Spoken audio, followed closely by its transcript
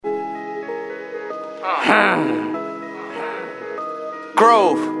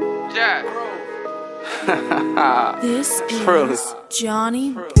Grove. Jack. This Truly. is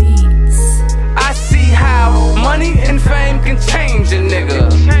Johnny Beats. I see how money and fame can change a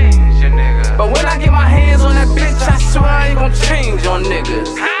nigga. But when I get my hands on that bitch, I swear I ain't gon' change on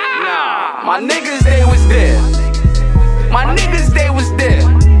niggas. Nah, my niggas, they was there. My niggas, they was there.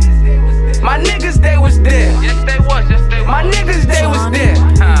 My niggas, they was there. Yes, they was. Yes, they was. My niggas, they was there.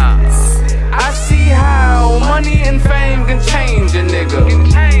 I see how money and fame can change a nigga.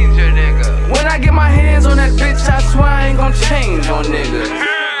 Change a nigga. When I get my hands on that bitch, I swear I ain't gon' change on niggas.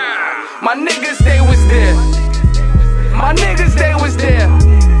 My niggas, they was there. My niggas, they was there.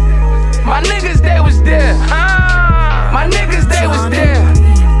 My niggas, they was there. My niggas, they was there.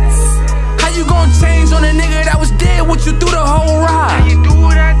 How you gon' change on a nigga that was dead with you through the whole ride? How you do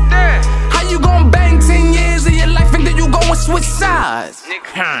that there? How you gon' bang 10 years of your life and then you go and switch sides?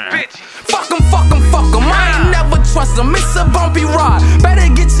 Nigga, bitch. Fuck 'em, fuck 'em, fuck 'em. I ain't never trust 'em. It's a bumpy ride. Better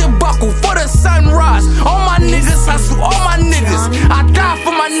get your buckle for the sunrise. All my niggas hustle, all my niggas. I die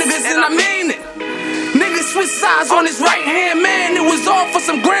for my niggas and I mean it. Niggas switch sides on his right hand, man. It was all for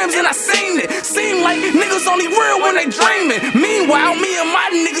some grams and I seen it. Seem like niggas only real when they dreaming. Meanwhile, me and my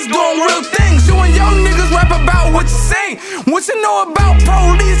niggas doing real things. You and your niggas rap about what you say. What you know about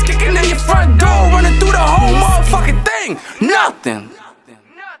police kicking in your front door, running through the whole motherfucking thing? Nothing.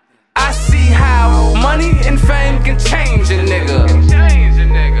 I see how money and fame can change a nigga. Change a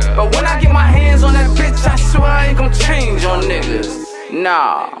nigga. But when I get my hands on that bitch, I swear I ain't gon' change on niggas.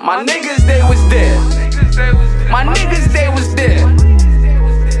 Nah, my niggas, they was there. My niggas, they was there.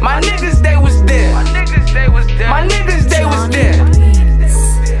 My niggas, they was there. My niggas, they was there. My niggas, they was there.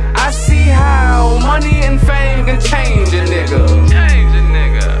 I see how money and fame can change a nigga. Change a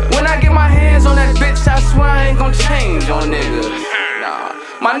nigga. When I get my hands on that bitch, I swear I ain't gon' change on niggas. Nah,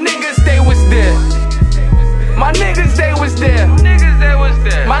 my niggas, they was there. My niggas, they was there. Niggas, they was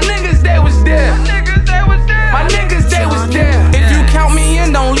there. My niggas, they was there. Niggas, they was there. My niggas, they was there. If you count me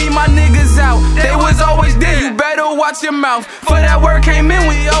in, don't leave my niggas out. They was always there, you better watch your mouth. For that word came in,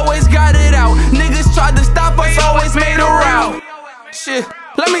 we always got it out. Niggas tried to stop us, always made a route. Shit,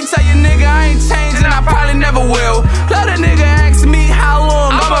 let me tell you, nigga, I ain't changing, I probably never will. Let a nigga ask me how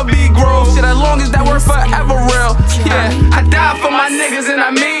long I'ma be Grove. Shit, as long as that word forever real. Yeah, I die for my niggas and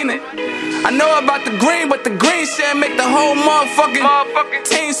I mean it. I know about the green, but the green shit make the whole motherfucking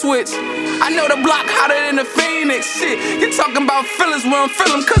team switch. I know the block hotter than the Phoenix. Shit, you talking about feelings, we don't feel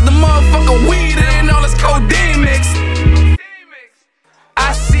them, cause the motherfucker weed and all this codeine mix.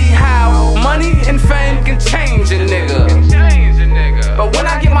 I see how money and fame can change a nigga. Change a nigga. But when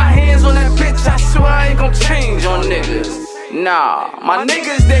I get my hands on that bitch, I swear I ain't gon' change on niggas. Nah, my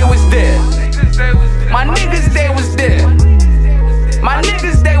niggas, they was there. My niggas, they was there. My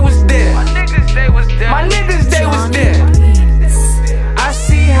niggas, they was there. My niggas, they was there. My niggas, they was there. I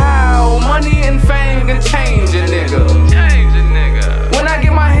see how money and fame can change a nigga. Change a nigga. When I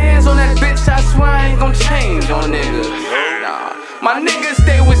get my hands on that bitch, I swear I ain't gon' change on niggas. Nah, my niggas,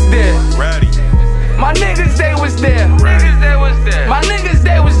 they was there. Ready. My niggas, they was there. Niggas, they was there. My niggas,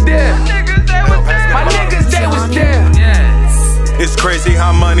 they was there. Niggas, they was there. My niggas, they was there. Yes. It's crazy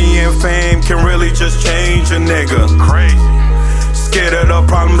how money and fame can really just change a nigga. Crazy. Scared of the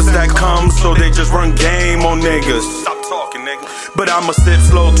problems that come, so they just run game on niggas. Stop talking, nigga. But I'ma sip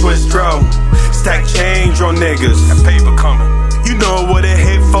slow, twist dro, stack change on niggas. That paper coming. You know what it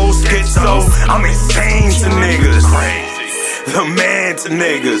hit folks get, so I'm insane to niggas. Crazy. The man to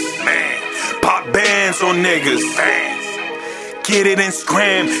niggas. Man. Pop bands on niggas. Bands. Get it and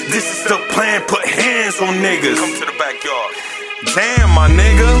scram. This is the plan. Put hands on niggas. Come to the backyard. Damn, my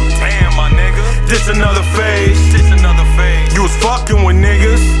nigga. Damn, my nigga. This another phase. This another phase. You was fucking with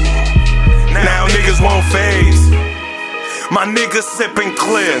niggas. Now niggas won't phase. My niggas sipping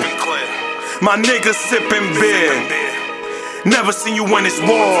clear. My niggas sipping beer. Never seen you when it's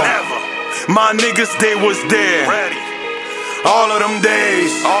war. My niggas, they was there. All of them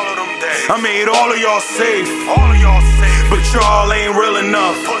days. I made all of y'all safe. But y'all ain't real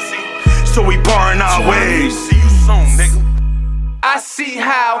enough. So we barring our ways. See you soon, nigga. I see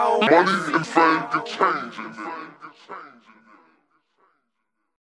how money and fame can change it.